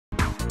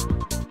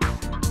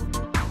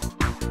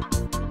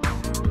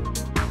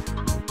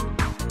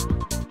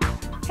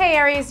Hey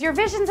Aries, your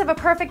visions of a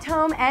perfect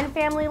home and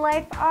family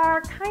life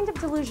are kind of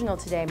delusional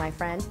today, my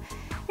friend.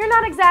 You're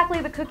not exactly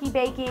the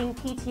cookie-baking,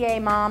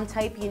 PTA mom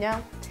type, you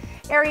know.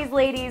 Aries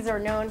ladies are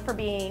known for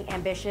being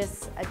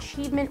ambitious,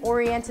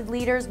 achievement-oriented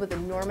leaders with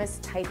enormous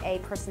type A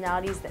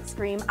personalities that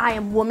scream, "I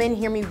am woman,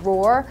 hear me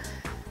roar."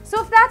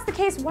 So if that's the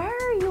case, why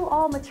are you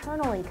all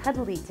maternal and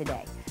cuddly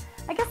today?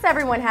 I guess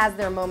everyone has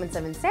their moments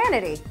of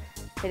insanity.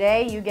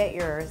 Today, you get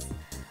yours.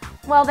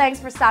 Well, thanks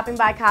for stopping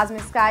by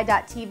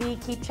CosmicSky.tv.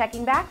 Keep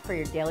checking back for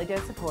your daily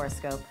dose of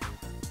horoscope.